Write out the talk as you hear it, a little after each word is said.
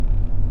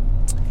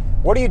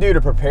What do you do to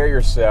prepare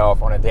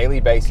yourself on a daily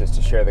basis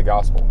to share the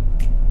gospel?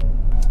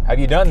 Have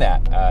you done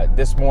that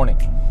this morning?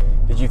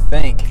 Did you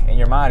think in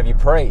your mind, have you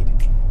prayed,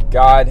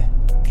 God,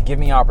 give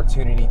me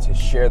opportunity to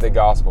share the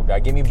gospel.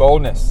 God, give me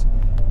boldness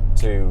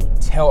to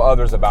tell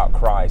others about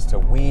Christ, to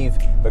weave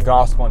the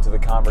gospel into the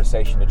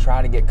conversation, to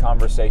try to get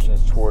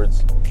conversations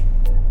towards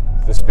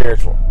the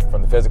spiritual,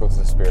 from the physical to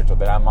the spiritual,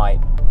 that I might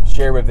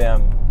share with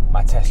them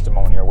my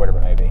testimony or whatever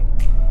it may be.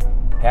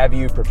 Have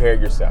you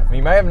prepared yourself?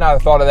 You may have not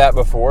thought of that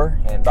before.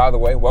 And by the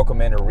way,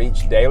 welcome into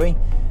Reach Daily.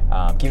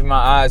 Keeping my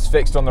eyes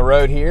fixed on the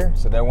road here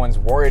so no one's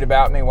worried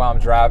about me while I'm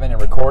driving and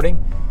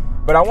recording.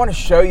 But I want to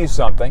show you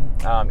something.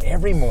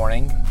 Every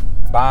morning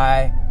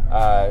by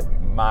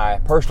my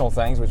personal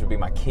things, which would be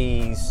my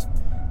keys,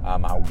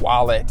 my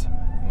wallet,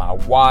 my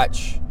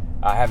watch,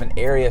 I have an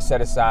area set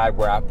aside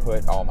where I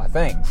put all my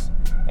things.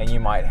 And you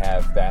might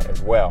have that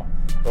as well.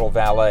 A little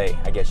valet,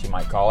 I guess you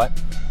might call it.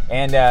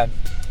 And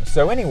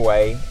so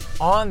anyway,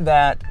 on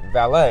that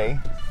valet,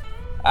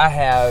 I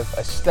have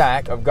a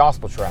stack of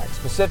gospel tracts,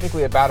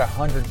 specifically about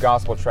 100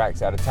 gospel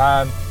tracts at a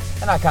time.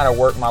 And I kind of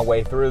work my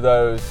way through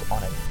those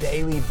on a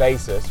daily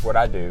basis. What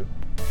I do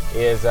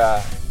is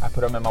I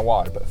put them in my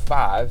wallet. I put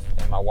 5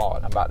 in my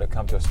wallet. I'm about to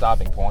come to a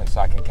stopping point so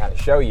I can kind of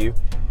show you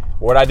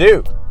what I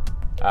do.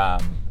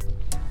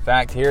 In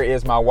fact, here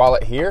is my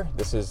wallet here.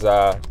 This is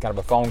kind of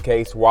a phone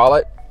case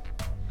wallet.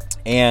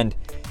 And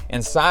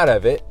inside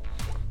of it,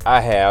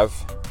 I have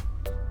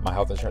my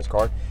health insurance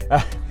card.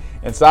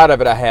 Inside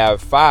of it, I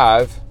have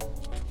 5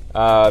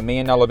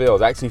 $1,000,000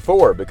 bills. Actually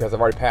 4, because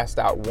I've already passed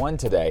out 1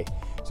 today.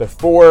 So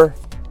 4,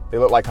 they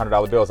look like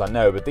 $100 bills, I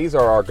know, but these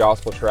are our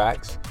gospel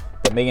tracts.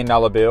 The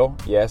 $1,000,000 bill,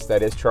 yes,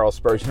 that is Charles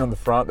Spurgeon on the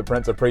front, the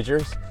Prince of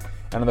Preachers.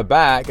 And on the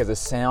back is a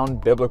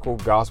sound biblical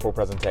gospel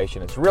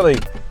presentation. It's really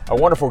a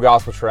wonderful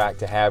gospel tract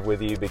to have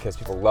with you because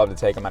people love to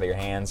take them out of your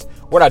hands.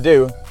 What I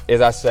do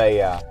is I say,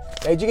 hey,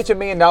 did you get your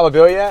 $1,000,000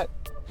 bill yet?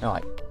 And I'm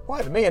like,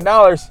 what,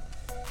 $1,000,000?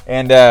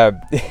 And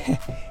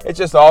it's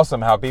just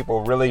awesome how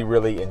people really,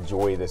 really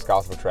enjoy this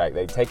gospel tract.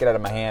 They take it out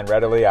of my hand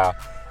readily. I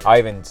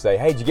even say,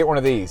 hey, did you get one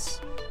of these?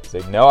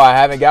 They say, no, I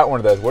haven't got one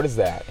of those. What is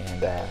that?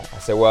 And I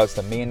say, well, it's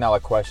the $1,000,000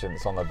 question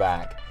that's on the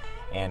back.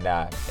 And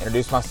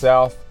introduce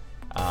myself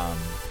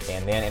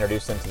and then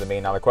introduce them to the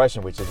 $1,000,000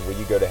 question, which is, will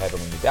you go to heaven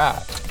when you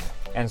die?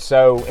 And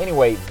so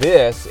anyway,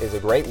 this is a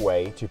great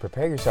way to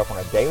prepare yourself on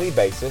a daily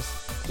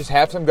basis. Just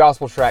have some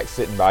gospel tracts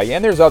sitting by you.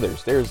 And there's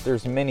others.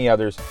 There's many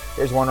others.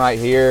 Here's one right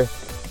here.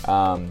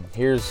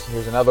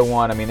 Here's another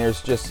one. I mean,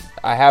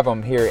 I have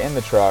them here in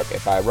the truck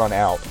if I run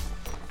out.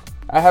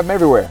 I have them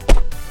everywhere.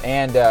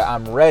 And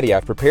I'm ready.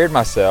 I've prepared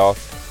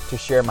myself to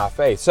share my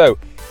faith. So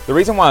the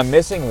reason why I'm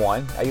missing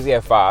one, I usually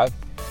have 5,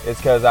 is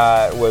because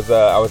I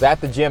was at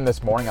the gym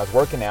this morning. I was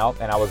working out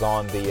and I was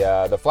on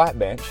the flat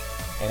bench.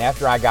 And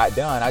after I got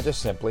done, I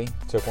just simply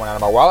took one out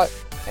of my wallet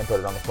and put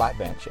it on the flat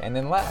bench and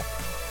then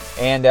left.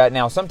 And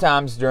now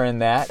sometimes during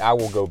that, I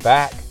will go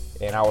back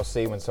and I will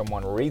see when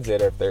someone reads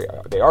it, or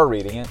if they are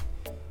reading it,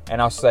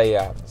 and I'll say,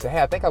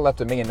 hey, I think I left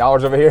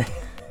 $1,000,000 over here.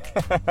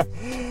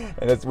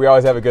 And we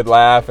always have a good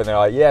laugh, and they're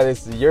like, yeah,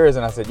 this is yours.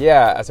 And I said,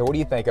 yeah. I said, what do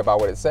you think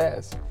about what it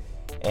says?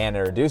 And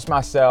introduce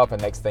myself,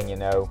 and next thing you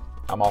know,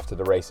 I'm off to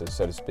the races,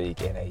 so to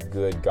speak, in a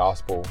good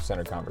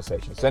gospel-centered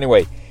conversation. So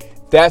anyway,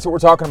 that's what we're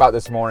talking about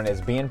this morning, is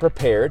being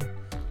prepared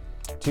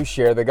to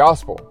share the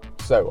gospel.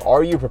 So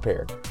are you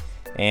prepared?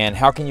 And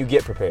how can you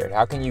get prepared?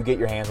 How can you get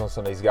your hands on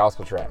some of these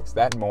gospel tracts?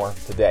 That and more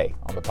today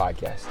on the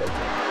podcast. Stay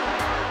tuned.